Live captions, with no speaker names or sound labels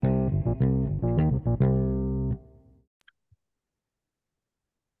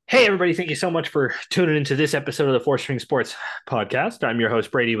Hey, everybody, thank you so much for tuning into this episode of the Four String Sports Podcast. I'm your host,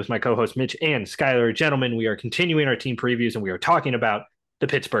 Brady, with my co host, Mitch and Skylar. Gentlemen, we are continuing our team previews and we are talking about the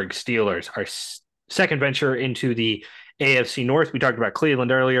Pittsburgh Steelers, our second venture into the AFC North. We talked about Cleveland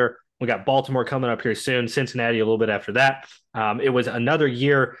earlier. We got Baltimore coming up here soon, Cincinnati a little bit after that. It was another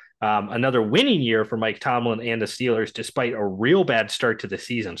year, another winning year for Mike Tomlin and the Steelers, despite a real bad start to the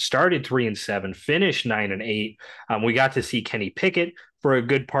season. Started 3-7, finished 9-8. We got to see Kenny Pickett for a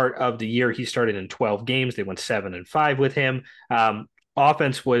good part of the year. He started in 12 games. They went 7-5 with him.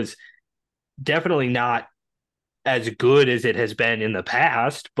 Offense was definitely not as good as it has been in the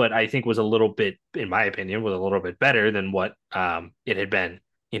past, but I think was a little bit, in my opinion, was a little bit better than what it had been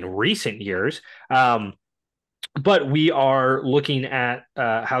in recent years. But we are looking at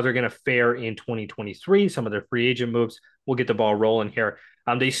how they're going to fare in 2023, some of their free agent moves. We'll get the ball rolling here.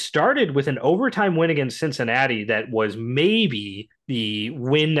 They started with an overtime win against Cincinnati that was maybe the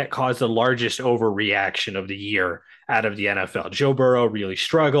win that caused the largest overreaction of the year out of the NFL. Joe Burrow really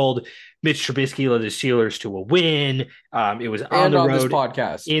struggled. Mitch Trubisky led the Steelers to a win. It was on and the on this road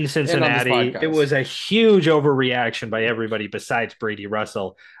podcast. in And on this Cincinnati. It podcast. was a huge overreaction by everybody besides Brady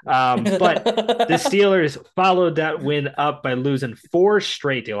Russell. But the Steelers followed that win up by losing four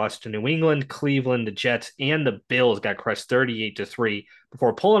straight. They lost to New England, Cleveland, the Jets, and the Bills got crushed 38-3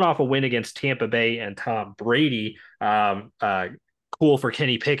 before pulling off a win against Tampa Bay and Tom Brady. Cool for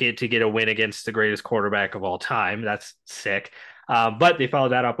Kenny Pickett to get a win against the greatest quarterback of all time. That's sick. But they followed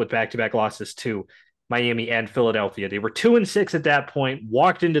that up with back-to-back losses to Miami and Philadelphia. They were 2-6 at that point,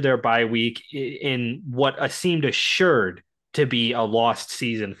 walked into their bye week in what seemed assured to be a lost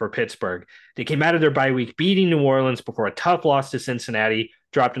season for Pittsburgh. They came out of their bye week beating New Orleans before a tough loss to Cincinnati,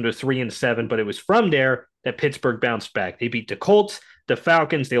 dropped into 3-7, but it was from there that Pittsburgh bounced back. They beat the Colts, the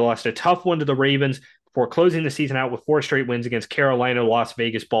Falcons, they lost a tough one to the Ravens before closing the season out with four straight wins against Carolina, Las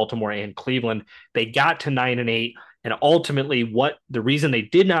Vegas, Baltimore, and Cleveland. They got to 9-8, and ultimately what the reason they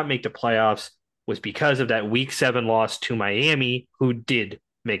did not make the playoffs was because of that week 7 loss to Miami, who did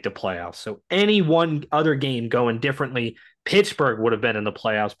make the playoffs. So any one other game going differently, Pittsburgh would have been in the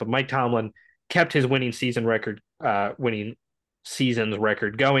playoffs, but Mike Tomlin kept his winning seasons record going.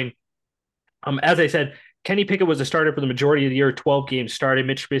 As I said, Kenny Pickett was a starter for the majority of the year. 12 games started.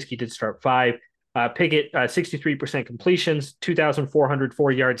 Mitch Trubisky did start five. Pickett, 63% completions,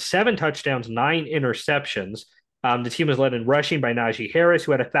 2,404 yards, seven touchdowns, nine interceptions. The team was led in rushing by Najee Harris,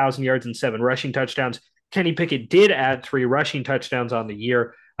 who had 1,000 yards and seven rushing touchdowns. Kenny Pickett did add three rushing touchdowns on the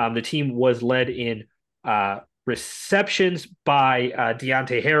year. The team was led in receptions by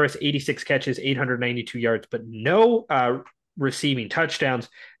Deontay Harris, 86 catches, 892 yards, but no receiving touchdowns.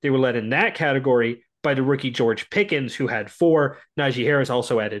 They were led in that category by the rookie George Pickens, who had four. Najee Harris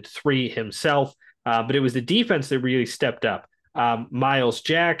also added three himself, but it was the defense that really stepped up. Miles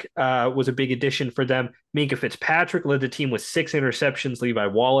Jack was a big addition for them. Minkah Fitzpatrick led the team with six interceptions. Levi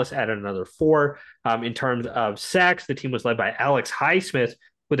Wallace added another four. In terms of sacks, the team was led by Alex Highsmith,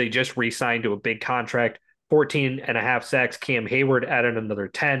 who they just re-signed to a big contract. 14 and a half sacks. Cam Hayward added another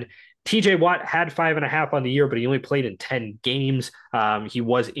 10. TJ Watt had 5.5 on the year, but he only played in 10 games. He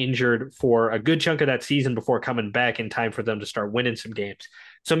was injured for a good chunk of that season before coming back in time for them to start winning some games.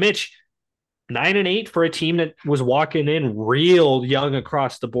 So, Mitch, 9-8 for a team that was walking in real young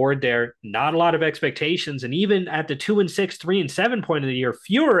across the board there. Not a lot of expectations. And even at the 2-6, 3-7 point of the year,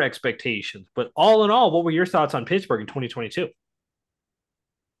 fewer expectations. But all in all, what were your thoughts on Pittsburgh in 2022?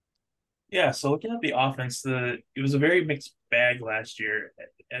 Yeah, so looking at the offense, it was a very mixed bag last year,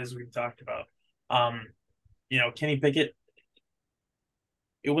 as we've talked about. Um, Kenny Pickett,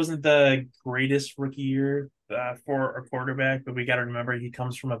 it wasn't the greatest rookie year for a quarterback, but we got to remember he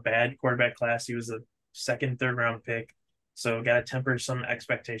comes from a bad quarterback class. He was a second, third round pick, so got to temper some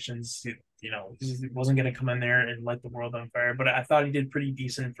expectations. He wasn't going to come in there and light the world on fire, but I thought he did pretty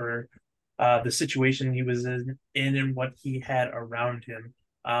decent for the situation he was in and what he had around him.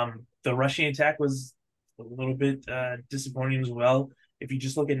 The rushing attack was a little bit disappointing as well. If you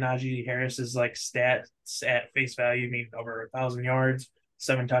just look at Najee Harris's like stats at face value, I mean over 1,000 yards,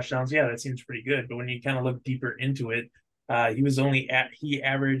 seven touchdowns, yeah, that seems pretty good. But when you kind of look deeper into it, he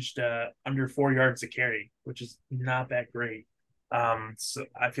averaged under 4 yards a carry, which is not that great. So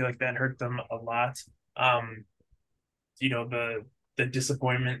I feel like that hurt them a lot. Um, the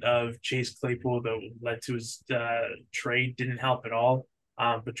disappointment of Chase Claypool that led to his trade didn't help at all.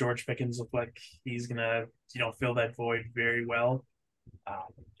 But George Pickens looked like he's gonna, fill that void very well.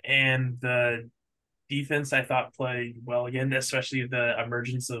 And the defense I thought played well again, especially the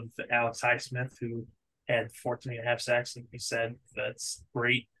emergence of Alex Highsmith, who had 14 and a half sacks, like you said. That's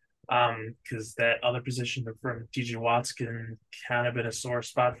great. because that other position from TJ Watt's can kind of been a sore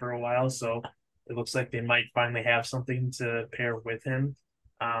spot for a while. So it looks like they might finally have something to pair with him.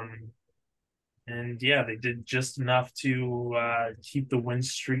 Um, and yeah, they did just enough to keep the win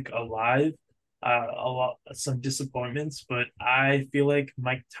streak alive. Some disappointments, but I feel like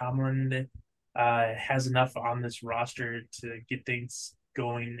Mike Tomlin has enough on this roster to get things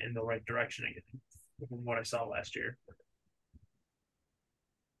going in the right direction again, from what I saw last year.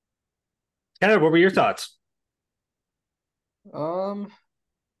 Kind of, what were your thoughts? Um,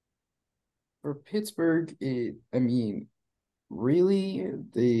 for Pittsburgh, I mean, really,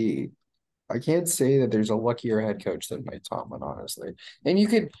 I can't say that there's a luckier head coach than Mike Tomlin, honestly. And you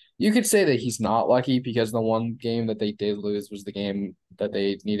could say that he's not lucky because the one game that they did lose was the game that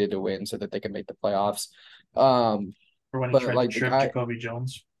they needed to win so that they could make the playoffs. Um, For when he but tried to like the trip guy, Jacoby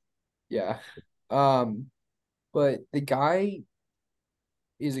Jones. yeah. Um, but the guy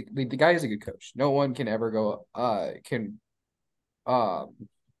is a good coach. No one can ever go can um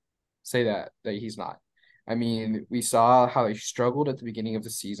say that he's not. I mean, we saw how he struggled at the beginning of the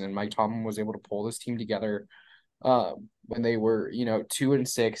season. Mike Tomlin was able to pull this team together when they were,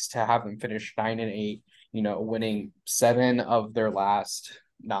 2-6 to have them finish 9-8, winning 7 of their last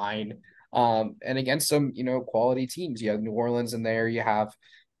 9. And against some, quality teams. You have New Orleans in there. You have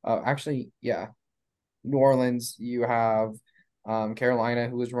actually, yeah, New Orleans, you have Carolina,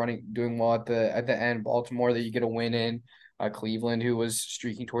 who was doing well at the end. Baltimore, that you get a win in. Cleveland, who was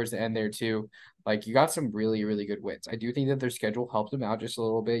streaking towards the end there too. Like you got some really really good wins. I do think that their schedule helped them out just a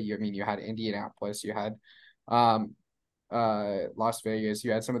little bit. You had Indianapolis, you had um Las Vegas, you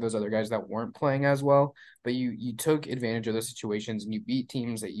had some of those other guys that weren't playing as well, but you took advantage of those situations and you beat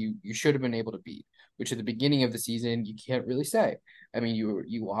teams that you should have been able to beat, which at the beginning of the season you can't really say. I mean,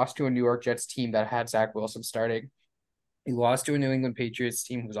 you lost to a New York Jets team that had Zach Wilson starting. You lost to a New England Patriots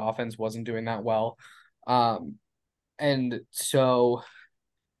team whose offense wasn't doing that well. And so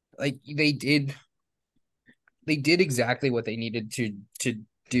like they did exactly what they needed to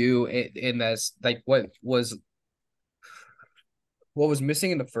do in this, like what was missing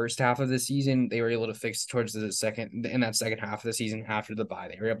in the first half of the season, they were able to fix towards the second half of the season after the bye.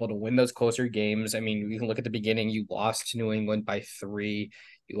 They were able to win those closer games. I mean, we can look at the beginning. You lost to New England by 3,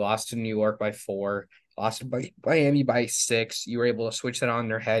 you lost to New York by 4, lost by Miami by 6. You were able to switch that on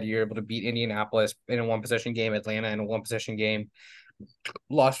their head. You were able to beat Indianapolis in a one possession game, Atlanta in a one possession game,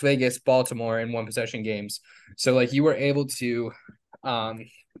 Las Vegas, Baltimore in one possession games. So like you were able to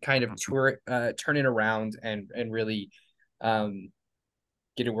kind of turn it around and really um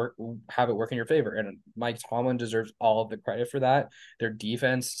get it work, have it work in your favor. And Mike Tomlin deserves all of the credit for that. Their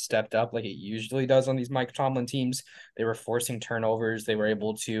defense stepped up like it usually does on these Mike Tomlin teams. They were forcing turnovers. They were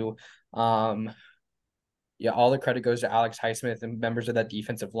able to, yeah, all the credit goes to Alex Highsmith and members of that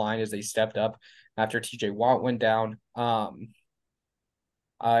defensive line as they stepped up after TJ Watt went down. And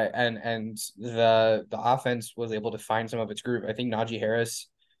the offense was able to find some of its groove. I think Najee Harris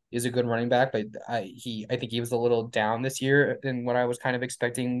is a good running back, but I think he was a little down this year than what I was kind of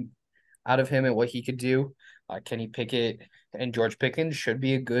expecting out of him and what he could do. Kenny Pickett and George Pickens should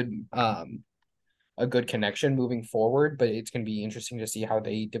be a good connection moving forward, but it's going to be interesting to see how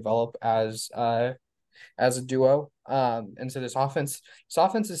they develop as a duo. And so this offense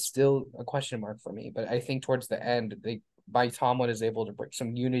is still a question mark for me, but I think towards the end, by Tomlin is able to bring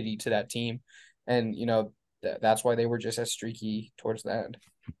some unity to that team, and that's why they were just as streaky towards the end.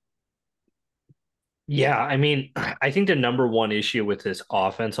 Yeah, I mean, I think the number one issue with this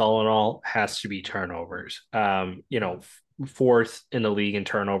offense, all in all, has to be turnovers. Fourth in the league in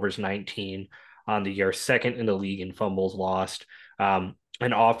turnovers, 19 on the year, second in the league in fumbles lost. An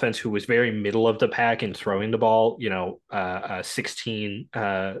offense who was very middle of the pack in throwing the ball,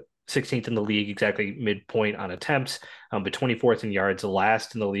 16th in the league, exactly midpoint on attempts, but 24th in yards,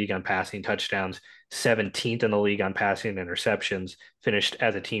 last in the league on passing touchdowns, 17th in the league on passing interceptions, finished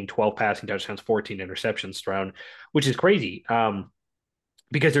as a team 12 passing touchdowns, 14 interceptions thrown, which is crazy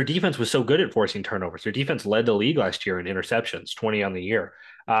because their defense was so good at forcing turnovers. Their defense led the league last year in interceptions, 20 on the year.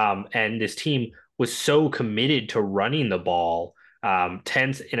 And this team was so committed to running the ball,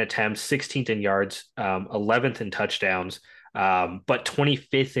 10th in attempts, 16th in yards, 11th in touchdowns, but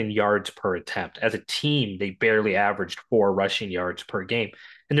 25th in yards per attempt. As a team, they barely averaged 4 rushing yards per game.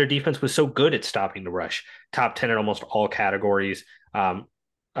 And their defense was so good at stopping the rush, top 10 in almost all categories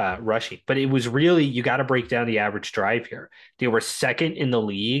rushing. But it was really, you got to break down the average drive here. They were second in the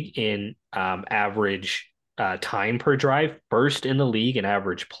league in average time per drive, first in the league in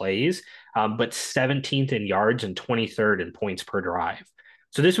average plays, but 17th in yards and 23rd in points per drive.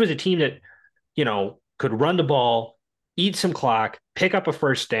 So this was a team that, could run the ball, eat some clock, pick up a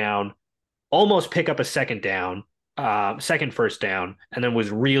first down, almost pick up a second first down, and then was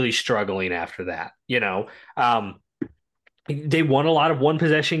really struggling after that. They won a lot of one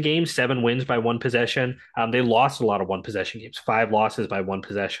possession games, 7 wins by one possession. They lost a lot of one possession games, 5 losses by one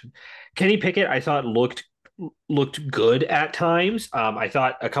possession. Kenny Pickett, I thought looked good at times. I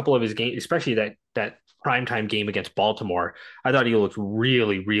thought a couple of his games, especially that primetime game against Baltimore, I thought he looked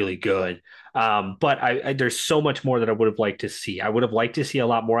really, really good. But there's so much more that I would have liked to see. I would have liked to see a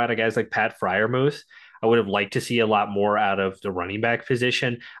lot more out of guys like Pat Fryermuth. I would have liked to see a lot more out of the running back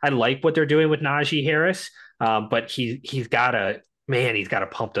position. I like what they're doing with Najee Harris, but he's got to he's got to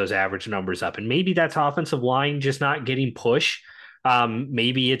pump those average numbers up, and maybe that's offensive line just not getting push.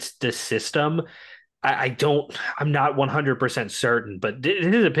 Maybe it's the system. I'm not 100% certain, but this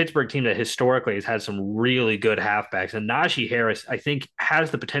is a Pittsburgh team that historically has had some really good halfbacks. And Najee Harris, I think, has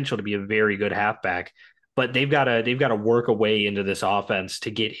the potential to be a very good halfback, but they've got to work a way into this offense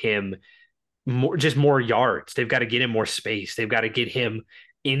to get him more yards. They've got to get him more space. They've got to get him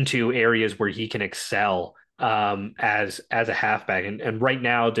into areas where he can excel as a halfback. And right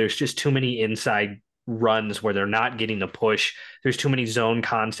now, there's just too many inside runs where they're not getting the push. There's too many zone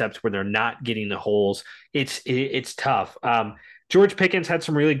concepts where they're not getting the holes. It's tough. George Pickens had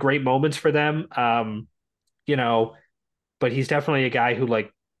some really great moments for them. You know, but he's definitely a guy who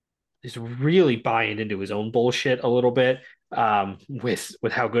is really buying into his own bullshit a little bit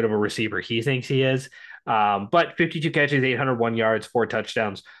with how good of a receiver he thinks he is. But 52 catches, 801 yards, 4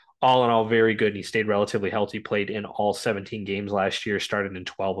 touchdowns, all in all, very good. And he stayed relatively healthy, played in all 17 games last year, started in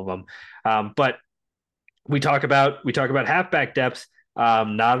 12 of them. But we talk about halfback depth.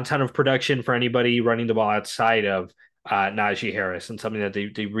 Not a ton of production for anybody running the ball outside of Najee Harris, and something that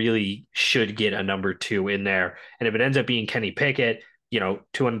they really should get a number two in there. And if it ends up being Kenny Pickett,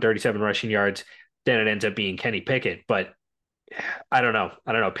 237 rushing yards, then it ends up being Kenny Pickett. But I don't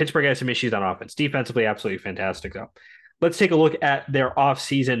know. Pittsburgh has some issues on offense. Defensively, absolutely fantastic, though. Let's take a look at their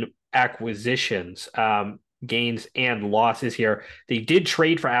offseason acquisitions, gains and losses here. They did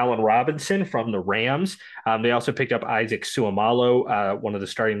trade for Allen Robinson from the Rams. They also picked up Isaac Suamalo, one of the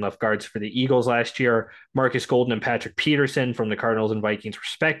starting left guards for the Eagles last year, Marcus Golden and Patrick Peterson from the Cardinals and Vikings,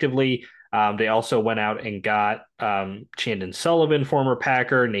 respectively. They also went out and got Chandon Sullivan, former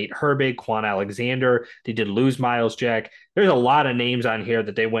Packer, Nate Herbig, Quan Alexander. They did lose Miles Jack. There's a lot of names on here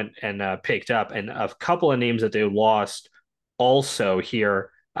that they went and picked up, and a couple of names that they lost also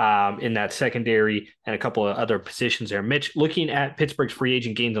here in that secondary and a couple of other positions there. Mitch, looking at Pittsburgh's free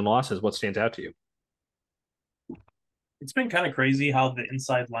agent gains and losses, what stands out to you? It's been kind of crazy how the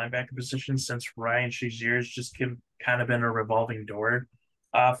inside linebacker position since Ryan Shazier's just kind of been a revolving door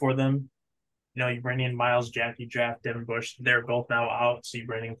for them. You bring in Miles Jack, you draft Devin Bush. They're both now out. So you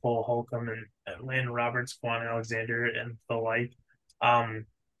bring in Cole Holcomb and Landon Roberts, Quan Alexander, and the like.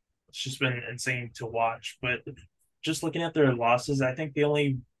 It's just been insane to watch. But just looking at their losses, I think the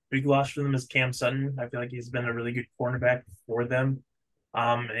only big loss for them is Cam Sutton. I feel like he's been a really good cornerback for them.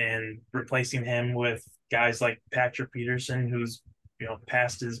 And replacing him with guys like Patrick Peterson, who's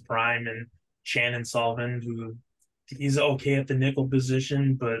past his prime, and Shannon Sullivan, who he's okay at the nickel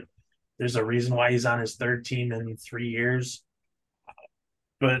position, but there's a reason why he's on his third team in 3 years.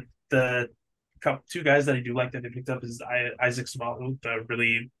 But the two guys that I do like that they picked up is Isaac Smalu,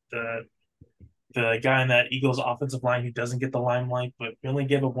 the guy in that Eagles offensive line who doesn't get the limelight, but we only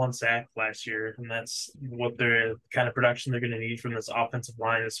gave up 1 sack last year, and that's what they're kind of production they're going to need from this offensive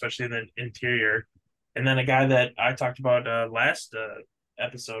line, especially in the interior. And then a guy that I talked about last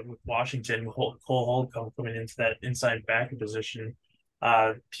episode with Washington, Cole Holcomb, coming into that inside backer position.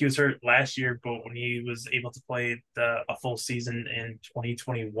 He was hurt last year, but when he was able to play a full season in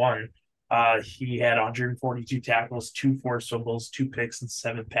 2021, he had 142 tackles, 2 forced fumbles, 2 picks, and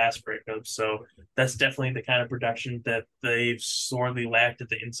 7 pass breakups. So that's definitely the kind of production that they've sorely lacked at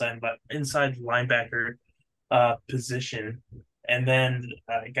the inside linebacker position. And then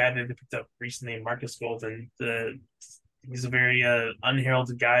a guy that they picked up recently, Marcus Golden. He's a very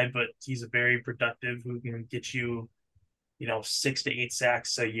unheralded guy, but he's a very productive who can get you 6 to 8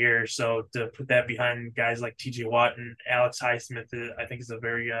 sacks a year. So to put that behind guys like TJ Watt and Alex Highsmith, I think is a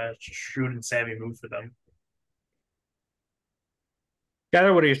very shrewd and savvy move for them.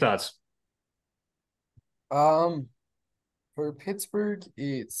 Tyler, what are your thoughts? For Pittsburgh,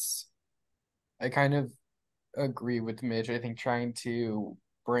 I kind of agree with Mitch. I think trying to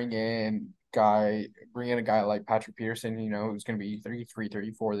bring in a guy like Patrick Peterson, who's going to be 33,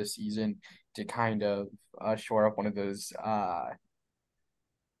 34 this season, to kind of shore up one of those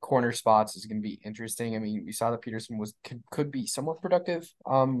corner spots is going to be interesting. I mean, we saw that Peterson could be somewhat productive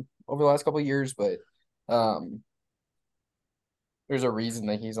over the last couple of years, but there's a reason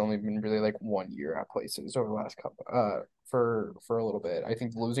that he's only been really like 1 year at places over the last couple for a little bit. I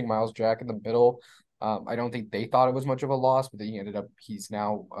think losing Miles Jack in the middle, I don't think they thought it was much of a loss, but then he's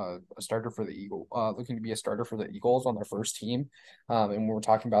now a starter for the looking to be a starter for the Eagles on their first team. And when we're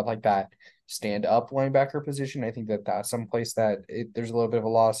talking about like that stand up linebacker position, I think that that's someplace that there's a little bit of a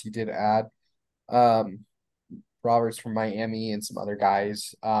loss. You did add um Roberts from Miami and some other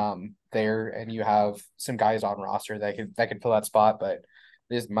guys there, and you have some guys on roster that could fill that spot. But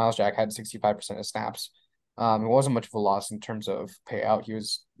this Miles Jack had 65% of snaps. It wasn't much of a loss in terms of payout. He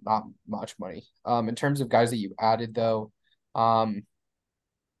was not much money. In terms of guys that you added though, I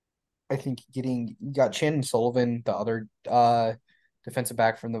think you got Shannon Sullivan, the other defensive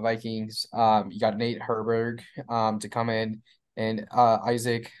back from the Vikings. You got Nate Herberg to come in, and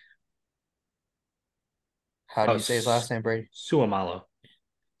Isaac. How do Oh, you say his last name, Brady? Suamalo.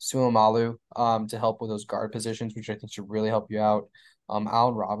 Suamalu, to help with those guard positions, which I think should really help you out.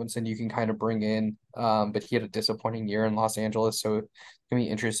 Allen Robinson, you can kind of bring in, but he had a disappointing year in Los Angeles, so I'm gonna be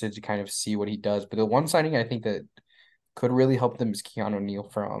interested to kind of see what he does. But the one signing I think that could really help them is Keanu Neal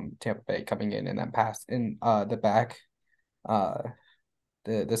from Tampa Bay coming in that pass in the back, uh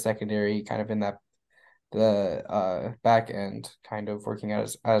the secondary kind of in that the back end kind of working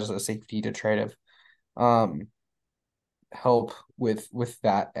as a safety to try to um help with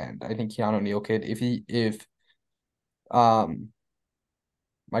that end. I think Keanu Neal could if um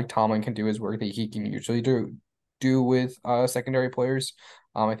Mike Tomlin can do his work that he can usually do with secondary players.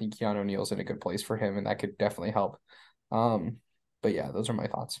 I think Keanu Neal's in a good place for him, and that could definitely help. But yeah, those are my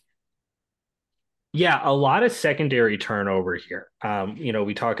thoughts. Yeah, a lot of secondary turnover here.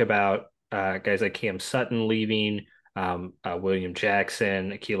 We talk about guys like Cam Sutton leaving, William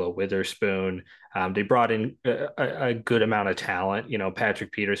Jackson, Akilo Witherspoon. They brought in a good amount of talent,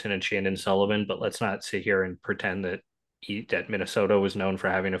 Patrick Peterson and Shannon Sullivan, but let's not sit here and pretend that Minnesota was known for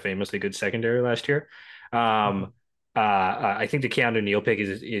having a famously good secondary last year. I think the Keanu Neal pick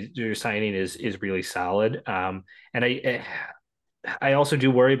is your signing is really solid. And I also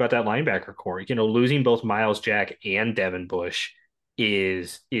do worry about that linebacker core. Losing both Miles Jack and Devin Bush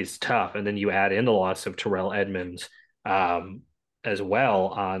is tough, and then you add in the loss of Terrell Edmonds as well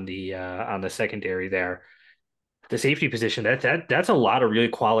on the secondary there. The safety position that's a lot of really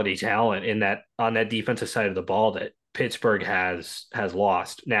quality talent in that on that defensive side of the ball that Pittsburgh has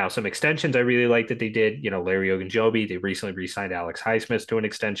lost. Now, some extensions I really like that they did. Larry Ogunjobi. They recently re-signed Alex Highsmith to an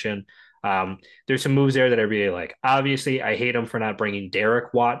extension. There's some moves there that I really like. Obviously, I hate them for not bringing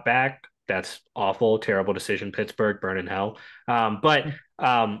Derek Watt back. That's awful, terrible decision. Pittsburgh, burn in hell. But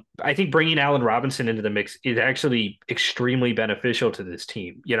I think bringing Allen Robinson into the mix is actually extremely beneficial to this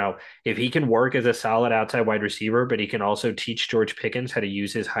team. If he can work as a solid outside wide receiver, but he can also teach George Pickens how to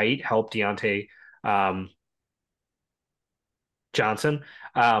use his height, help Deontay Johnson.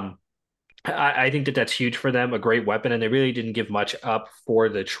 I think that's huge for them, a great weapon, and they really didn't give much up for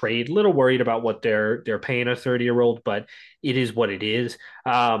the trade. Little worried about what they're paying a 30-year-old, but it is what it is.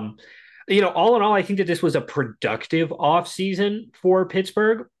 All in all, I think that this was a productive offseason for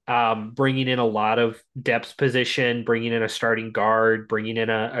Pittsburgh, bringing in a lot of depth position, bringing in a starting guard, bringing in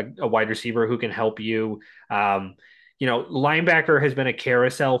a wide receiver who can help you. Linebacker has been a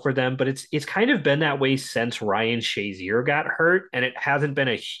carousel for them, but it's kind of been that way since Ryan Shazier got hurt, and it hasn't been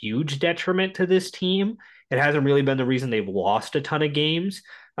a huge detriment to this team. It hasn't really been the reason they've lost a ton of games.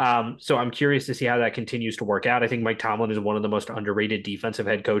 So I'm curious to see how that continues to work out. I think Mike Tomlin is one of the most underrated defensive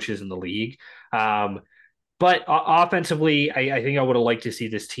head coaches in the league. But offensively, I think I would have liked to see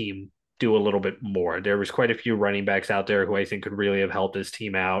this team do a little bit more. There was quite a few running backs out there who I think could really have helped this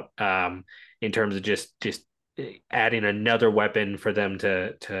team out in terms of just adding another weapon for them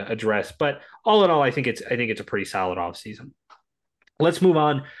to address. But all in all, I think it's a pretty solid offseason. Let's move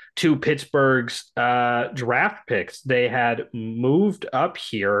on to Pittsburgh's draft picks. They had moved up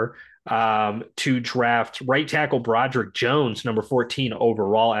here to draft right tackle Broderick Jones, number 14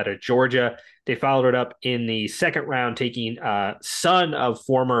 overall out of Georgia. They followed it up in the second round, taking son of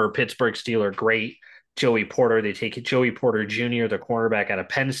former Pittsburgh Steeler great Joey Porter. They take Joey Porter Jr., the cornerback out of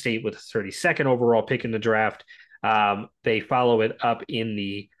Penn State, with the 32nd overall pick in the draft. They follow it up in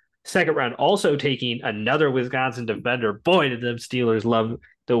the second round, also taking another Wisconsin defender. Boy, did them Steelers love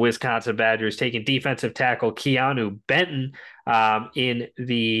the Wisconsin Badgers, taking defensive tackle Keanu Benton. In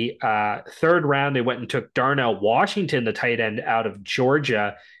the third round, they went and took Darnell Washington, the tight end out of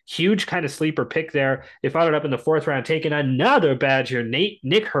Georgia. Huge kind of sleeper pick there. They followed up in the fourth round, taking another Badger, Nick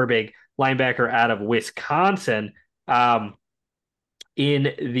Herbig, linebacker out of Wisconsin. In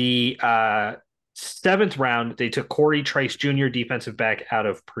the seventh round, they took Corey Trice Jr., defensive back out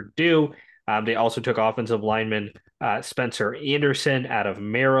of Purdue. They also took offensive lineman Spencer Anderson out of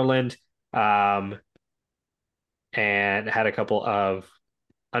Maryland, um, and had a couple of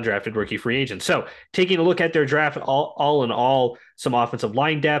undrafted rookie free agents. So taking a look at their draft, all in all, some offensive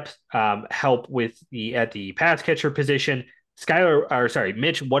line depth, help with the at the pass catcher position.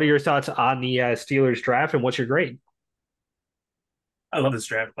 Mitch, what are your thoughts on the Steelers draft, and what's your grade? I love this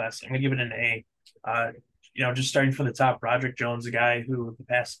draft class. I'm gonna give it an A. Uh, just starting from the top, Roderick Jones, a guy who the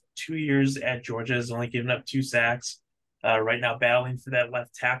past 2 years at Georgia has only given up 2 sacks. Right now, battling for that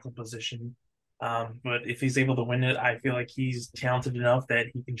left tackle position. But if he's able to win it, I feel like he's talented enough that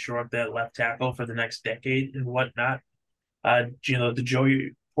he can shore up that left tackle for the next decade and whatnot. The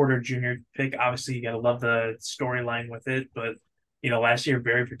Joey Porter Jr. pick, obviously, you got to love the storyline with it. But, last year,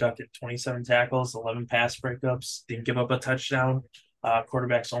 very productive 27 tackles, 11 pass breakups, didn't give up a touchdown.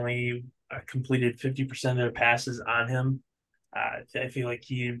 Quarterbacks only completed 50% of their passes on him. I feel like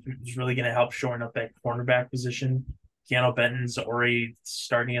he was really going to help shoring up that cornerback position. Keanu Benton's already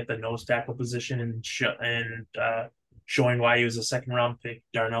starting at the nose tackle position and showing why he was a second round pick.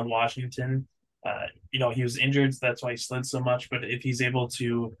 Darnell Washington, he was injured, so that's why he slid so much. But if he's able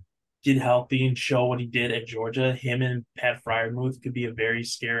to get healthy and show what he did at Georgia, him and Pat Fryermuth could be a very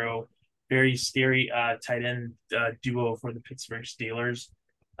scary tight end duo for the Pittsburgh Steelers.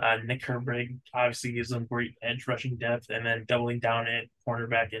 Nick Herbig obviously gives them great edge rushing depth, and then doubling down at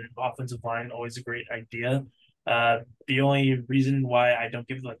cornerback and offensive line, always a great idea. The only reason why I don't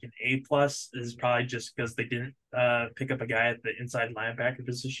give it like an A plus is probably just because they didn't pick up a guy at the inside linebacker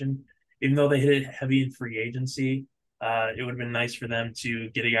position. Even though they hit it heavy in free agency, it would have been nice for them to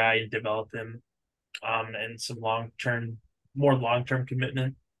get a guy and develop him and some more long term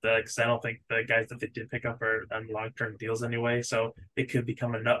commitment. Because I don't think the guys that they did pick up are on long term deals anyway. So it could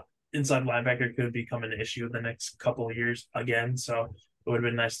become inside linebacker could become an issue in the next couple of years again. So it would have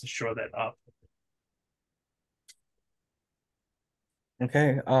been nice to shore that up.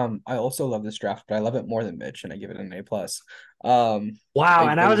 Okay. I also love this draft, but I love it more than Mitch, and I give it an A plus. Um, Wow,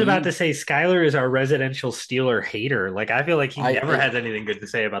 I and I was about to believe say Skyler is our residential Steeler hater. Like I feel like he never I has anything good to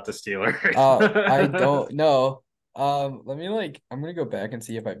say about the I Steelers. don't know. Let me I'm gonna go back and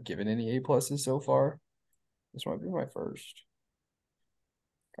see if I've given any A pluses so far. This might be my first.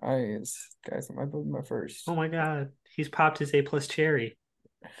 Guys, it might be my first. Oh my God, he's popped his A plus cherry.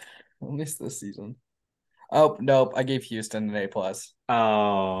 At least this season. Oh, nope. I gave Houston an A plus.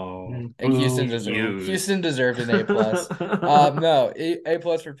 Oh, And boo Hughes. Houston deserved an A plus. No, A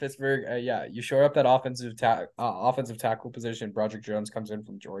plus for Pittsburgh. Yeah, you shore up that offensive tackle position. Broderick Jones comes in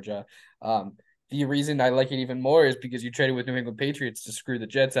from Georgia. The reason I like it even more is because you traded with New England Patriots to screw the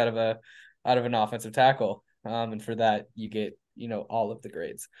Jets out of an offensive tackle. And for that you get all of the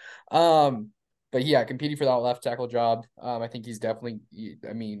grades. But yeah, competing for that left tackle job. I think he's definitely.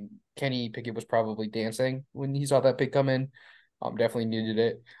 I mean, Kenny Pickett was probably dancing when he saw that pick come in. Definitely needed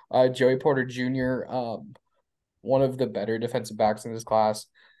it. Joey Porter Jr., one of the better defensive backs in this class.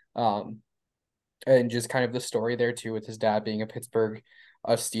 And just kind of the story there too, with his dad being a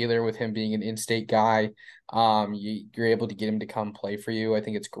Steeler, with him being an in-state guy. You're able to get him to come play for you. I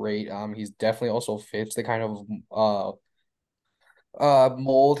think it's great. He's definitely also fits the kind of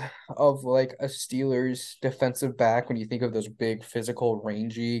mold of like a Steelers defensive back. When you think of those big physical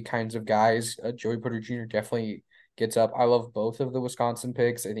rangy kinds of guys, Joey Porter Jr. definitely gets up. I love both of the Wisconsin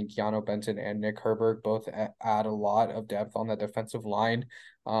picks. I think Keanu Benton and Nick Herbig both add a lot of depth on that defensive line,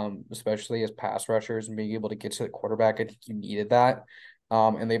 especially as pass rushers and being able to get to the quarterback. I think you needed that.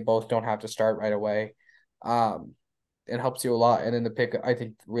 And they both don't have to start right away. It helps you a lot. And then the pick, I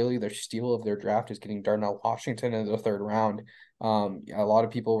think really their steal of their draft is getting Darnell Washington in the third round. A lot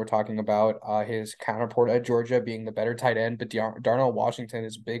of people were talking about his counterpart at Georgia being the better tight end, but Darnell Washington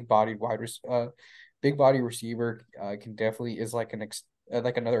is big body receiver. Can definitely is like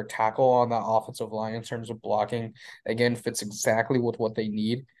like another tackle on the offensive line in terms of blocking. Again, fits exactly with what they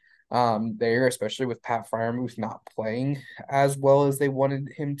need. There, especially with Pat Fryermuth not playing as well as they wanted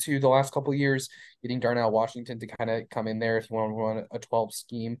him to the last couple of years, getting Darnell Washington to kind of come in there if you want to run a 12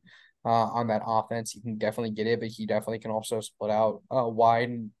 scheme on that offense, you can definitely get it, but he definitely can also split out wide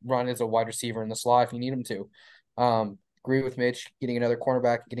and run as a wide receiver in the slot if you need him to. Agree with Mitch, getting another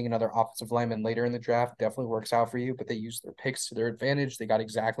cornerback, getting another offensive lineman later in the draft definitely works out for you, but they used their picks to their advantage. They got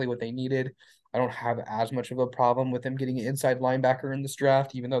exactly what they needed. I don't have as much of a problem with them getting an inside linebacker in this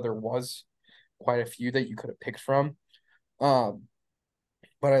draft, even though there was quite a few that you could have picked from.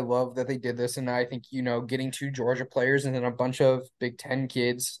 But I love that they did this, and I think getting two Georgia players and then a bunch of Big Ten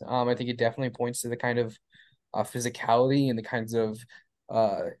kids. I think it definitely points to the kind of physicality and the kinds of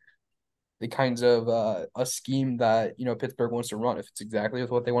a scheme that Pittsburgh wants to run. If it's exactly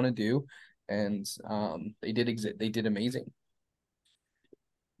with what they want to do, and they did amazing.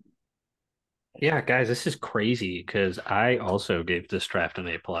 Yeah, guys, this is crazy because I also gave this draft an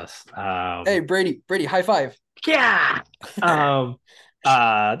A plus. Hey, Brady, high five. Yeah.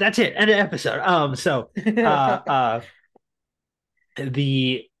 That's it. End of episode.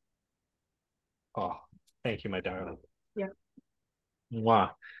 The oh, thank you, my darling. Yeah.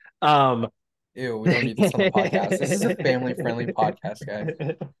 Wow. Ew, we don't need this on the podcast. This is a family-friendly podcast, guys.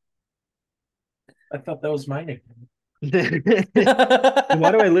 I thought that was my nickname.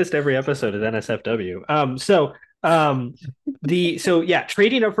 Why do I list every episode as NSFW?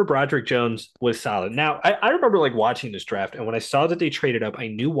 Trading up for Broderick Jones was solid. Now, I remember like watching this draft, and when I saw that they traded up, I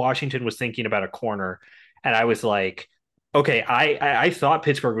knew Washington was thinking about a corner, and I was like, okay, I thought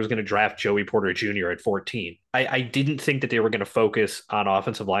Pittsburgh was going to draft Joey Porter Jr. at 14. I didn't think that they were going to focus on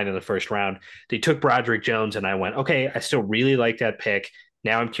offensive line in the first round. They took Broderick Jones, and I went, okay, I still really like that pick.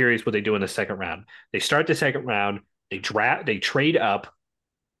 Now I'm curious what they do in the second round. They start the second round. They trade up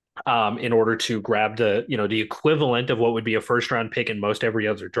in order to grab the equivalent of what would be a first round pick in most every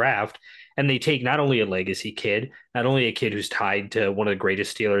other draft. And they take not only a legacy kid, not only a kid who's tied to one of the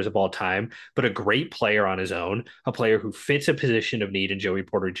greatest Steelers of all time, but a great player on his own, a player who fits a position of need in Joey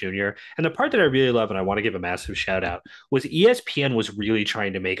Porter Jr. And the part that I really love, and I want to give a massive shout out, was ESPN was really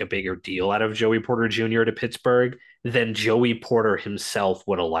trying to make a bigger deal out of Joey Porter Jr. to Pittsburgh than Joey Porter himself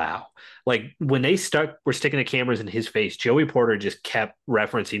would allow. Like when they were sticking the cameras in his face, Joey Porter just kept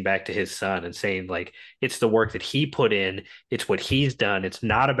referencing back to his son and saying, like, it's the work that he put in, it's what he's done. It's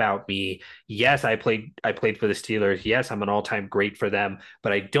not about me. Yes, I played for the Steelers. Yes, I'm an all-time great for them,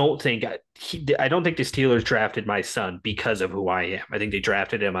 but I don't think the Steelers drafted my son because of who I am. I think they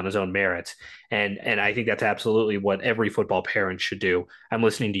drafted him on his own merits. And I think that's absolutely what every football parent should do. I'm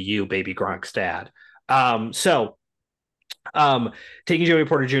listening to you, baby Gronk's dad. Taking Joey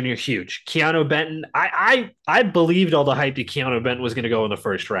Porter Jr. huge. Keanu Benton, I believed all the hype that Keanu Benton was going to go in the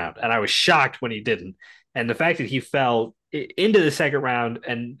first round, and I was shocked when he didn't. And the fact that he fell into the second round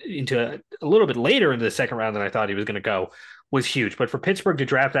and into a little bit later into the second round than I thought he was going to go was huge. But for Pittsburgh to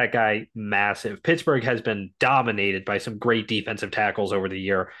draft that guy, massive. Pittsburgh has been dominated by some great defensive tackles over the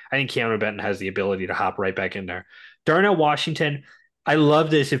year. I think Keanu Benton has the ability to hop right back in there. Darnell Washington, I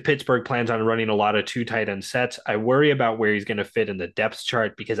love this if Pittsburgh plans on running a lot of two tight end sets. I worry about where he's going to fit in the depth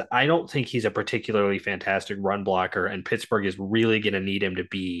chart because I don't think he's a particularly fantastic run blocker, and Pittsburgh is really going to need him to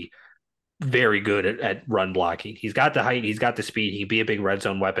be very good at run blocking. He's got the height, he's got the speed, he can be a big red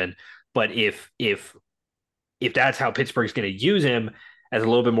zone weapon. But if that's how Pittsburgh's going to use him as a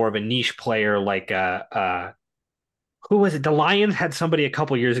little bit more of a niche player, like who was it? The Lions had somebody a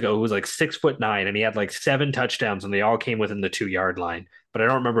couple years ago who was like 6'9" and he had like 7 touchdowns and they all came within the 2-yard line, but I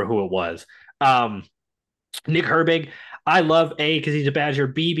don't remember who it was. Nick Herbig, I love A because he's a Badger,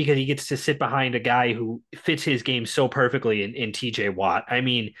 B because he gets to sit behind a guy who fits his game so perfectly in TJ Watt. I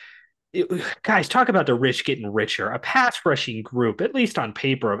mean, guys, talk about the rich getting richer. A pass rushing group, at least on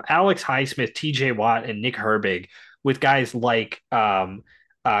paper, of Alex Highsmith, TJ Watt, and Nick Herbig, with guys like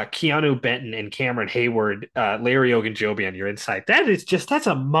Keanu Benton and Cameron Hayward, Larry Ogunjobi on your inside. That's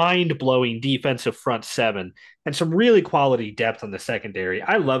a mind-blowing defensive front seven and some really quality depth on the secondary.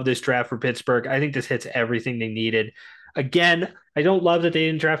 I love this draft for Pittsburgh. I think this hits everything they needed. Again, I don't love that they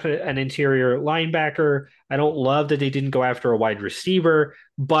didn't draft an interior linebacker. I don't love that they didn't go after a wide receiver,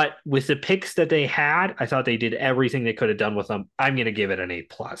 but with the picks that they had, I thought they did everything they could have done with them. I'm going to give it an A+.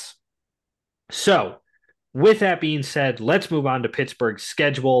 So, with that being said, let's move on to Pittsburgh's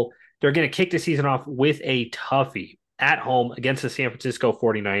schedule. They're going to kick the season off with a toughie at home against the San Francisco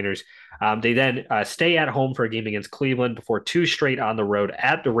 49ers. They then stay at home for a game against Cleveland before 2 straight on the road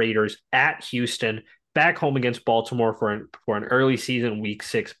at the Raiders, at Houston, back home against Baltimore for an early season Week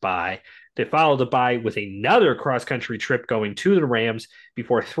 6 bye. They follow the bye with another cross-country trip going to the Rams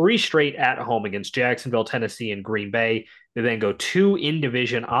before 3 straight at home against Jacksonville, Tennessee, and Green Bay. They then go 2 in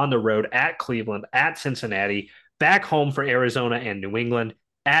division on the road at Cleveland, at Cincinnati, back home for Arizona and New England,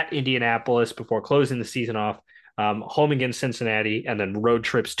 at Indianapolis before closing the season off, home against Cincinnati, and then road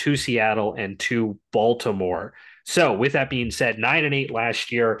trips to Seattle and to Baltimore. So with that being said, 9-8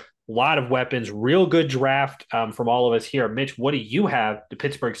 last year, a lot of weapons, real good draft from all of us here. Mitch, what do you have the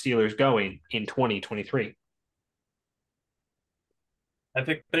Pittsburgh Steelers going in 2023? I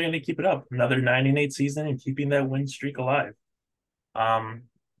think they're going to keep it up. Another 9-8 season and keeping that win streak alive.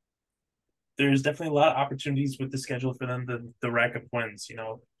 There's definitely a lot of opportunities with the schedule for them to rack up wins. You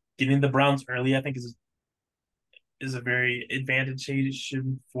know, getting the Browns early, I think, is a very advantage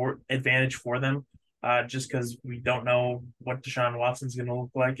for them. Just because we don't know what Deshaun Watson's going to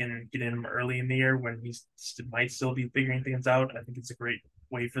look like, and getting him early in the year when he might still be figuring things out, I think it's a great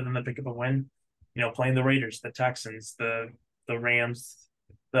way for them to pick up a win. Playing the Raiders, the Texans, the Rams,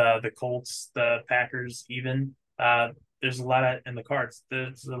 the Colts, the Packers, even. There's a lot in the cards.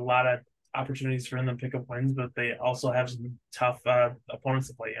 There's a lot of opportunities for them to pick up wins, but they also have some tough opponents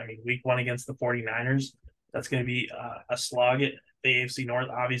to play. I mean, week 1 against the 49ers, that's going to be a slog. The AFC North,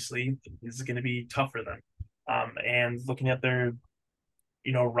 obviously, is going to be tough for them. And looking at their,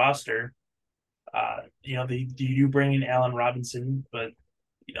 roster, they do bring in Allen Robinson, but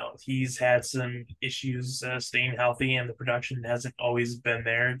he's had some issues staying healthy, and the production hasn't always been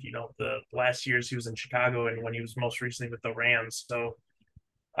there. The last years he was in Chicago, and when he was most recently with the Rams. So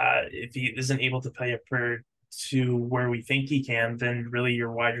if he isn't able to play up to where we think he can, then really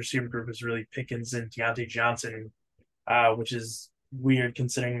your wide receiver group is really Pickens and Deontay Johnson, which is weird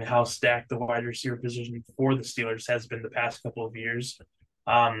considering how stacked the wide receiver position for the Steelers has been the past couple of years.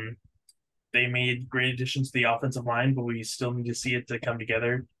 They made great additions to the offensive line, but we still need to see it to come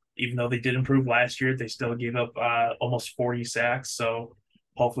together. Even though they did improve last year, they still gave up almost 40 sacks. So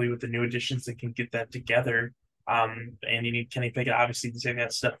hopefully with the new additions, they can get that together. And you need Kenny Pickett, obviously, to take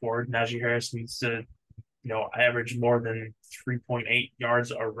that step forward. Najee Harris needs to, average more than 3.8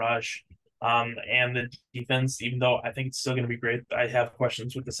 yards a rush. And the defense, even though I think it's still going to be great, I have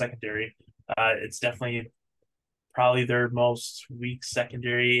questions with the secondary. It's definitely probably their most weak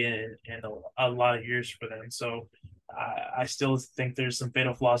secondary in a lot of years for them. So I still think there's some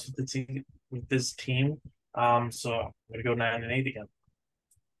fatal flaws with this team. So I'm going to go 9-8 again.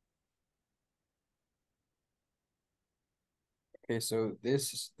 Okay, so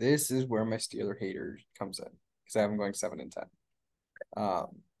this is where my Steeler hater comes in because I have them going 7-10.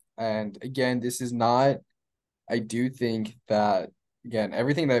 And again, this is not. I do think that again,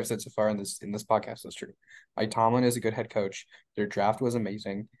 everything that I've said so far in this podcast is true. Mike Tomlin is a good head coach. Their draft was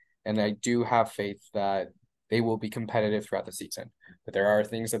amazing, and I do have faith that they will be competitive throughout the season. But there are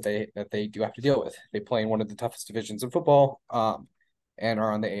things that they do have to deal with. They play in one of the toughest divisions in football, and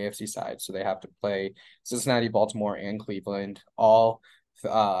are on the AFC side, so they have to play Cincinnati, Baltimore, and Cleveland all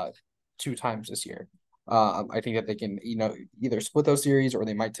 2 times this year. I think that they can, either split those series or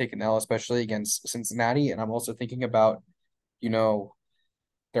they might take an L, especially against Cincinnati. And I'm also thinking about,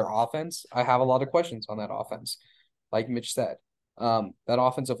 their offense. I have a lot of questions on that offense. Like Mitch said, that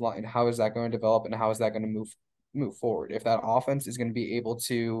offensive line, how is that going to develop and how is that going to move forward? If that offense is going to be able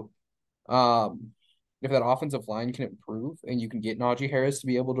to, if that offensive line can improve and you can get Najee Harris to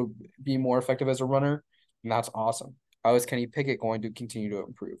be able to be more effective as a runner, then that's awesome. How is Kenny Pickett going to continue to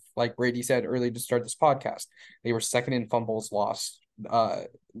improve? Like Brady said earlier to start this podcast, they were second in fumbles lost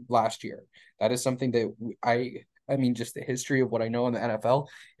last year. That is something that I mean, just the history of what I know in the NFL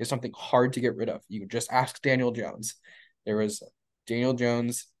is something hard to get rid of. You just ask Daniel Jones. Daniel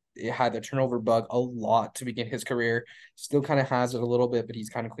Jones had the turnover bug a lot to begin his career. Still kind of has it a little bit, but he's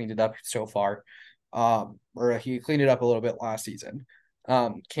kind of cleaned it up so far. Or he cleaned it up a little bit last season.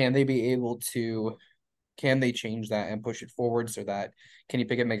 Can they change that and push it forward so that Kenny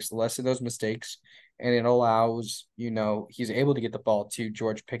Pickett makes less of those mistakes and it allows, he's able to get the ball to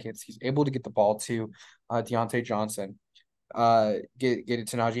George Pickett. He's able to get the ball to Deontay Johnson, get it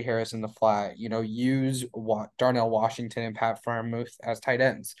to Najee Harris in the flat, use Darnell Washington and Pat Freiermuth as tight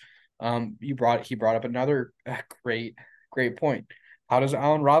ends. He brought up another great point. How does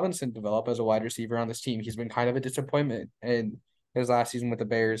Allen Robinson develop as a wide receiver on this team? He's been kind of a disappointment in his last season with the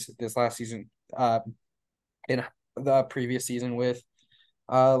Bears, this last season, in the previous season with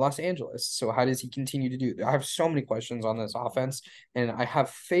Los Angeles. So how does he continue to do? I have so many questions on this offense, and I have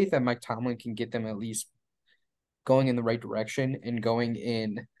faith that Mike Tomlin can get them at least going in the right direction and going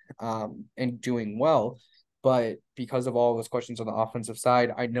in and doing well. But because of all those questions on the offensive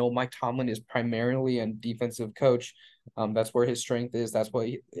side, I know Mike Tomlin is primarily a defensive coach. That's where his strength is. That's what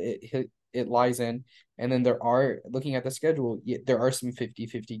it lies in. And then looking at the schedule, there are some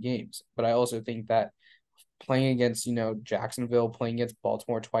 50-50 games. But I also think that playing against, Jacksonville, playing against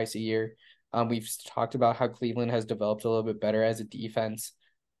Baltimore twice a year, we've talked about how Cleveland has developed a little bit better as a defense.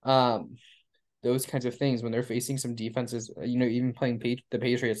 Those kinds of things when they're facing some defenses, even playing the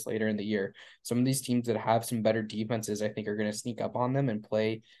Patriots later in the year, some of these teams that have some better defenses, I think are going to sneak up on them and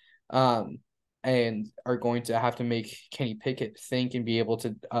play, and are going to have to make Kenny Pickett think and be able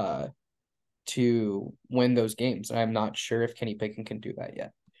to win those games. I'm not sure if Kenny Pickett can do that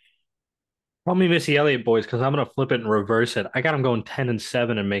yet. Call me Missy Elliott, boys, because I'm going to flip it and reverse it. I got them going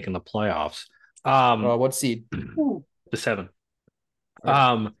 10-7 and making the playoffs. What seed? The 7.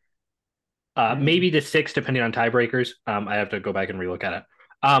 Right. Maybe the 6, depending on tiebreakers. I have to go back and relook at it.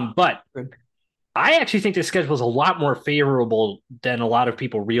 But Good. I actually think the schedule is a lot more favorable than a lot of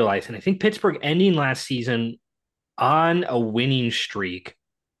people realize. And I think Pittsburgh ending last season on a winning streak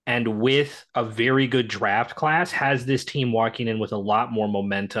and with a very good draft class, has this team walking in with a lot more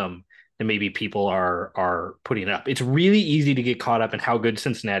momentum than maybe people are putting up. It's really easy to get caught up in how good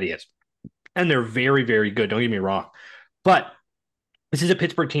Cincinnati is. And they're very, very good. Don't get me wrong. But this is a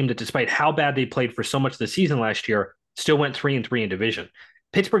Pittsburgh team that, despite how bad they played for so much of the season last year, still went 3-3 in division.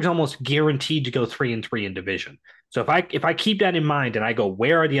 Pittsburgh's almost guaranteed to go 3-3 in division. So if I keep that in mind and I go,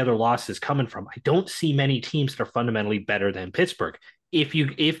 where are the other losses coming from? I don't see many teams that are fundamentally better than Pittsburgh. If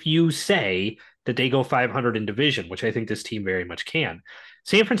you say that they go 500 in division, which I think this team very much can.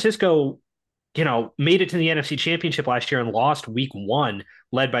 San Francisco, made it to the NFC Championship last year and lost week 1,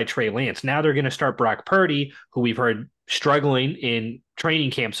 led by Trey Lance. Now they're going to start Brock Purdy, who we've heard struggling in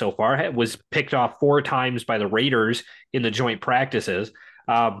training camp so far, was picked off 4 times by the Raiders in the joint practices,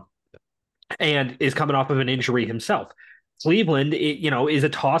 and is coming off of an injury himself. Cleveland, is a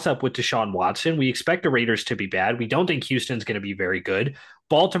toss-up with Deshaun Watson. We expect the Raiders to be bad. We don't think Houston's going to be very good.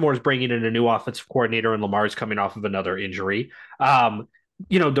 Baltimore's bringing in a new offensive coordinator, and Lamar's coming off of another injury.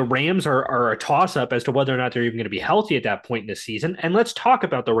 The Rams are a toss-up as to whether or not they're even going to be healthy at that point in the season. And let's talk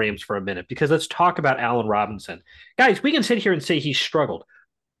about the Rams for a minute, because let's talk about Allen Robinson. Guys, we can sit here and say he's struggled.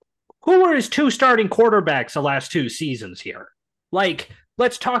 Who were his 2 starting quarterbacks the last 2 seasons here?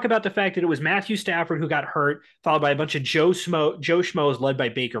 Let's talk about the fact that it was Matthew Stafford who got hurt, followed by a bunch of Joe Schmoes led by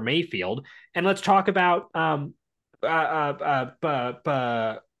Baker Mayfield. And let's talk about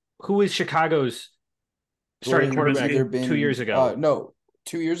who is Chicago's starting quarterback 2 years ago. No,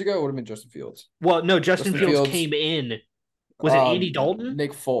 2 years ago it would have been Justin Fields. Well, no, Justin Fields came in. Was it Andy Dalton?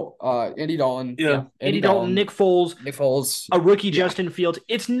 Andy Dalton. Yeah. Andy Dalton, Nick Foles. A rookie Justin Fields.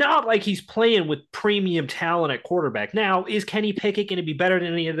 It's not like he's playing with premium talent at quarterback. Now, is Kenny Pickett going to be better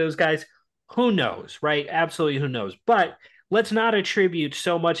than any of those guys? Who knows, right? Absolutely who knows. But let's not attribute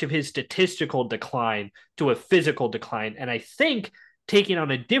so much of his statistical decline to a physical decline. And I think taking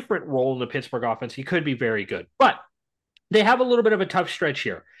on a different role in the Pittsburgh offense, he could be very good. But they have a little bit of a tough stretch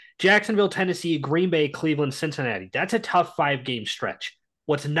here. Jacksonville, Tennessee, Green Bay, Cleveland, Cincinnati. That's a tough 5-game stretch.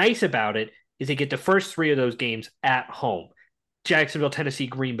 What's nice about it is they get the first 3 of those games at home. Jacksonville, Tennessee,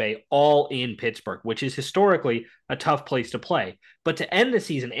 Green Bay, all in Pittsburgh, which is historically a tough place to play. But to end the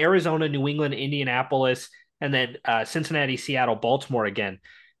season, Arizona, New England, Indianapolis, and then Cincinnati, Seattle, Baltimore again.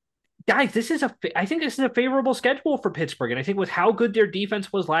 Guys, I think this is a favorable schedule for Pittsburgh. And I think with how good their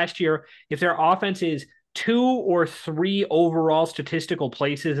defense was last year, if their offense is 2 or 3 overall statistical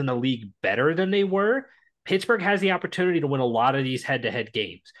places in the league better than they were, Pittsburgh has the opportunity to win a lot of these head-to-head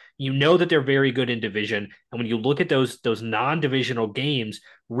games. You know that they're very good in division, and when you look at those non-divisional games,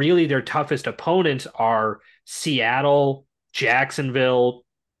 really their toughest opponents are Seattle, Jacksonville,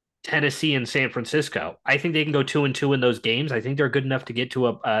 Tennessee, and San Francisco. I think they can go 2-2 in those games. I think they're good enough to get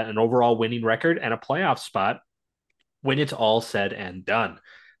to an overall winning record and a playoff spot when it's all said and done.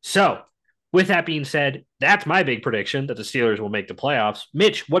 So, with that being said, that's my big prediction that the Steelers will make the playoffs.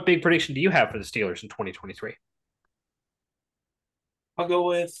 Mitch, what big prediction do you have for the Steelers in 2023? I'll go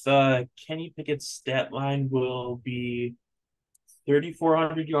with Kenny Pickett's stat line will be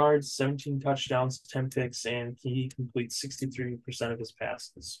 3,400 yards, 17 touchdowns, 10 picks, and he completes 63% of his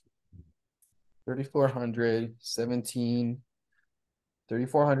passes. 3,400,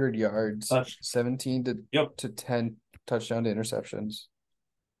 3,400 yards, 17 to 10 touchdown to interceptions.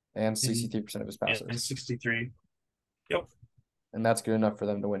 And 63% of his passes. And 63. Yep. And that's good enough for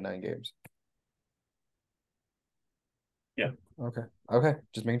them to win 9 games. Yeah. Okay.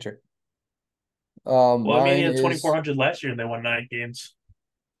 Just making sure. Well, he had 2,400 last year and they won 9 games.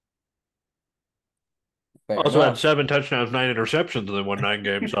 Also had 7 touchdowns, 9 interceptions, and they won 9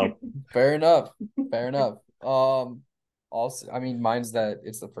 games. So Fair enough. Also, I mean, mine's that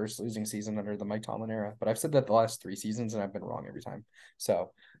it's the first losing season under the Mike Tomlin era, but I've said that the last 3 seasons and I've been wrong every time.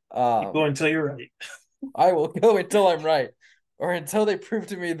 So, go until you're right. I will go until I'm right, or until they prove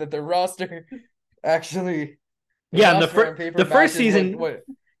to me that the roster actually. The first season.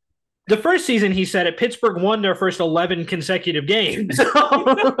 The first season, he said it. Pittsburgh won their first 11 consecutive games.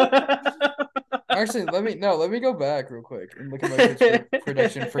 Actually, let me go back real quick and look at my Pittsburgh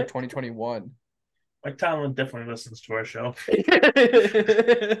prediction for 2021. Mike Tomlin definitely listens to our show.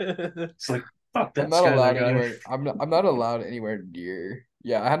 It's like, fuck that. I'm not allowed anywhere. I'm not allowed anywhere near.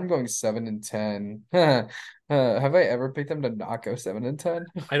 Yeah, I had them going 7-10. Have I ever picked them to not go 7-10?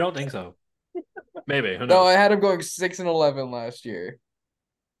 I don't think so. Maybe. Who knows? No, I had them going 6-11 last year.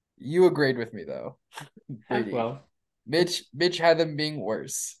 You agreed with me though. Well, Mitch had them being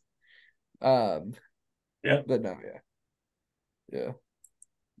worse. Yeah. But no, yeah.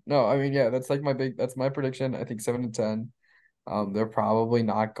 No, I mean, yeah, that's my prediction. I think 7-10. They're probably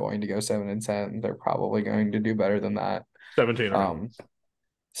not going to go 7-10. They're probably going to do better than that. 17.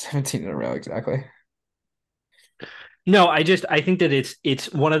 17 in a row, exactly. No, I think that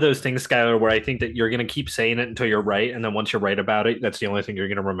it's one of those things, Skylar, where I think that you're gonna keep saying it until you're right, and then once you're right about it, that's the only thing you're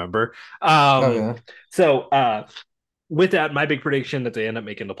gonna remember. Oh Um, yeah. so with that, my big prediction that they end up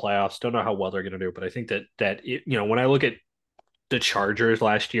making the playoffs. Don't know how well they're gonna do, but I think that when I look at the Chargers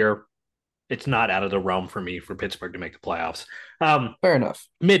last year, it's not out of the realm for me for Pittsburgh to make the playoffs. Fair enough.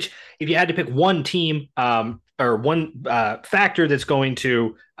 Mitch, if you had to pick one team or one factor that's going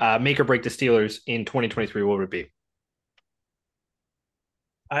to make or break the Steelers in 2023, what would it be?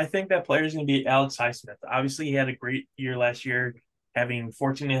 I think that player is going to be Alex Highsmith. Obviously, he had a great year last year, having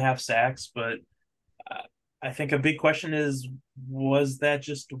 14 and a half sacks, but uh, I think a big question is, was that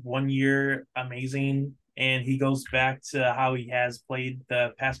just 1 year amazing? And he goes back to how he has played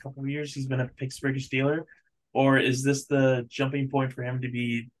the past couple of years. He's been a Pittsburgh Steeler, or is this the jumping point for him to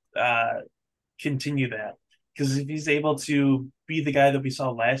be continue that? Because if he's able to be the guy that we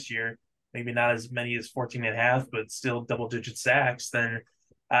saw last year, maybe not as many as 14 and a half, but still double digit sacks, then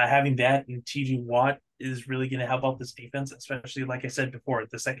having that and TG Watt is really going to help out this defense, especially like I said before,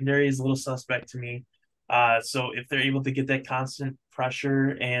 the secondary is a little suspect to me. So if they're able to get that constant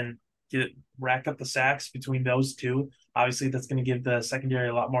pressure and rack up the sacks between those two, obviously that's going to give the secondary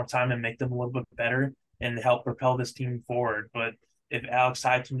a lot more time and make them a little bit better and help propel this team forward. But if Alex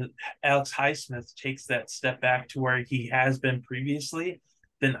Highsmith takes that step back to where he has been previously,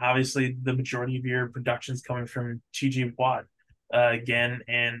 then obviously the majority of your production is coming from TG Watt again,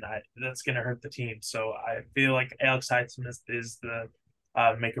 and that's going to hurt the team. So I feel like Alex Highsmith is the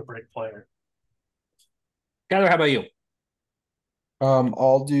make or break player. Skyler, how about you?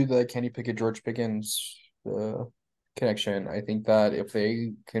 I'll do the Kenny Pickett, George Pickens connection. I think that if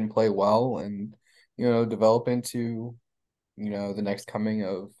they can play well and develop into the next coming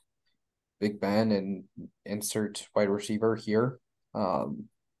of Big Ben and insert wide receiver here,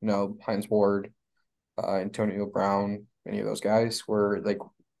 Hines Ward, Antonio Brown, any of those guys, where like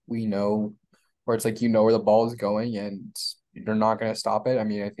we know where it's like where the ball is going and you're not going to stop it. I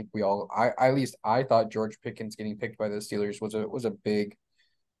mean, I think at least I thought George Pickens getting picked by the Steelers was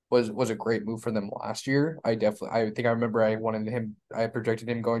a great move for them last year. I think I remember I projected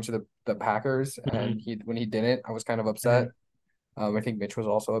him going to the Packers, Mm-hmm. and when he didn't, I was kind of upset. Mm-hmm. I think Mitch was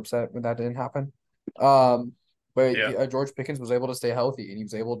also upset when that didn't happen. Um, but Yeah. George Pickens was able to stay healthy, and he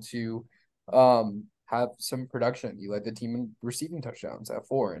was able to have some production. He led the team in receiving touchdowns at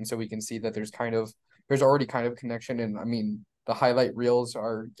 4, and so we can see that there's already kind of connection. And I mean, the highlight reels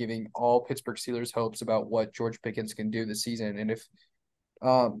are giving all Pittsburgh Steelers hopes about what George Pickens can do this season. And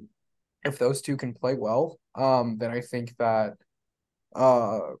um if those two can play well, then I think that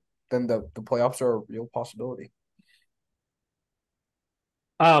uh then the playoffs are a real possibility.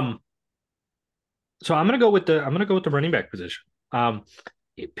 Um, so I'm gonna go with the running back position. Um,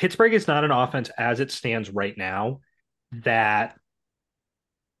 Pittsburgh is not an offense as it stands right now that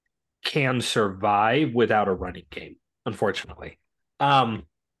can survive without a running game, unfortunately.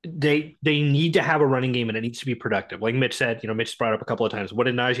 They need to have a running game and it needs to be productive. Like Mitch said, Mitch brought up a couple of times. What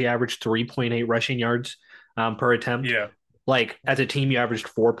did Najee average? 3.8 rushing yards per attempt. Yeah. Like as a team, you averaged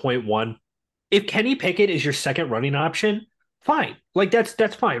 4.1. If Kenny Pickett is your second running option, fine. Like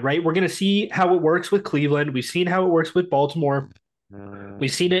that's fine, right? We're gonna see how it works with Cleveland. We've seen how it works with Baltimore.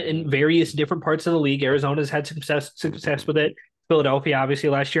 We've seen it in various different parts of the league. Arizona's had success with it. Philadelphia obviously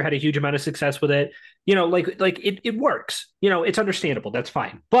last year had a huge amount of success with it. It works. It's understandable. That's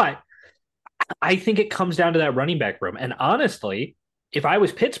fine. But I think it comes down to that running back room. And honestly, if I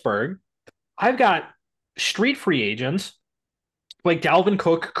was Pittsburgh, I've got street free agents like Dalvin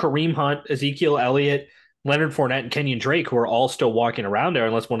Cook, Kareem Hunt, Ezekiel Elliott, Leonard Fournette, and Kenyon Drake, who are all still walking around there,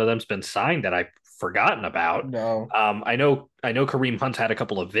 unless one of them's been signed that I've forgotten about. No, I know Kareem Hunt's had a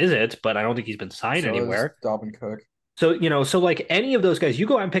couple of visits, but I don't think he's been signed so is anywhere. Dalvin Cook. So like any of those guys, you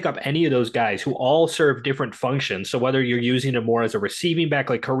go out and pick up any of those guys who all serve different functions. So whether you're using them more as a receiving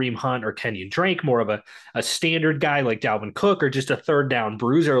back like Kareem Hunt or Kenyon Drake, more of a standard guy like Dalvin Cook, or just a third down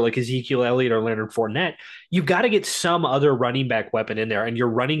bruiser like Ezekiel Elliott or Leonard Fournette, you've got to get some other running back weapon in there, and your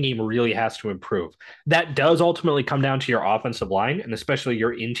running game really has to improve. That does ultimately come down to your offensive line, and especially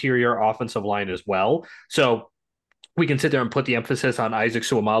your interior offensive line as well. So we can sit there and put the emphasis on Isaac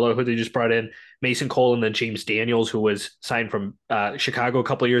Suomalo, who they just brought in, Mason Cole, and then James Daniels, who was signed from Chicago a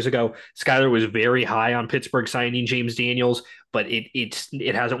couple of years ago. Skyler was very high on Pittsburgh signing James Daniels, but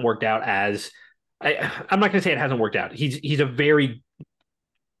it hasn't worked out as I'm not going to say it hasn't worked out. He's a very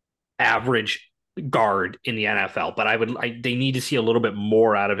average guard in the NFL, but they need to see a little bit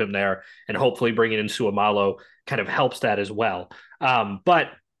more out of him there, and hopefully bringing in Suomalo kind of helps that as well. But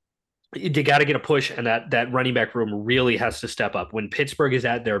you got to get a push, and that running back room really has to step up. When Pittsburgh is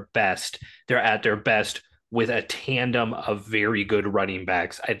at their best, they're at their best with a tandem of very good running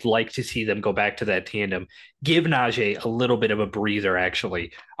backs. I'd like to see them go back to that tandem. Give Najee a little bit of a breather,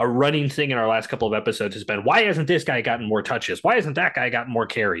 actually. A running thing in our last couple of episodes has been, why hasn't this guy gotten more touches? Why hasn't that guy gotten more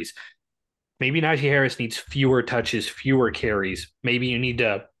carries? Maybe Najee Harris needs fewer touches, fewer carries. Maybe you need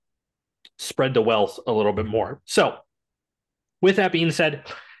to spread the wealth a little bit more. So, with that being said,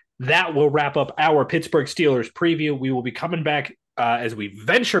 that will wrap up our Pittsburgh Steelers preview. We will be coming back as we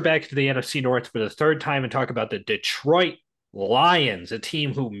venture back to the NFC North for the third time and talk about the Detroit Lions, a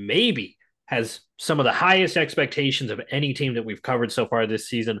team who maybe has some of the highest expectations of any team that we've covered so far this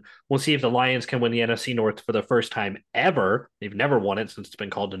season. We'll see if the Lions can win the NFC North for the first time ever. They've never won it since it's been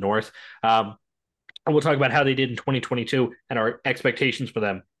called the North. And we'll talk about how they did in 2022 and our expectations for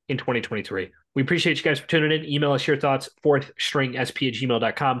them in 2023. We appreciate you guys for tuning in. Email us your thoughts,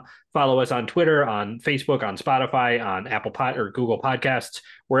 fourthstringsp@gmail.com. Follow us on Twitter, on Facebook, on Spotify, on Apple Pod or Google Podcasts,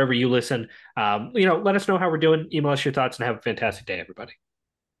 wherever you listen. Let us know how we're doing. Email us your thoughts and have a fantastic day, everybody.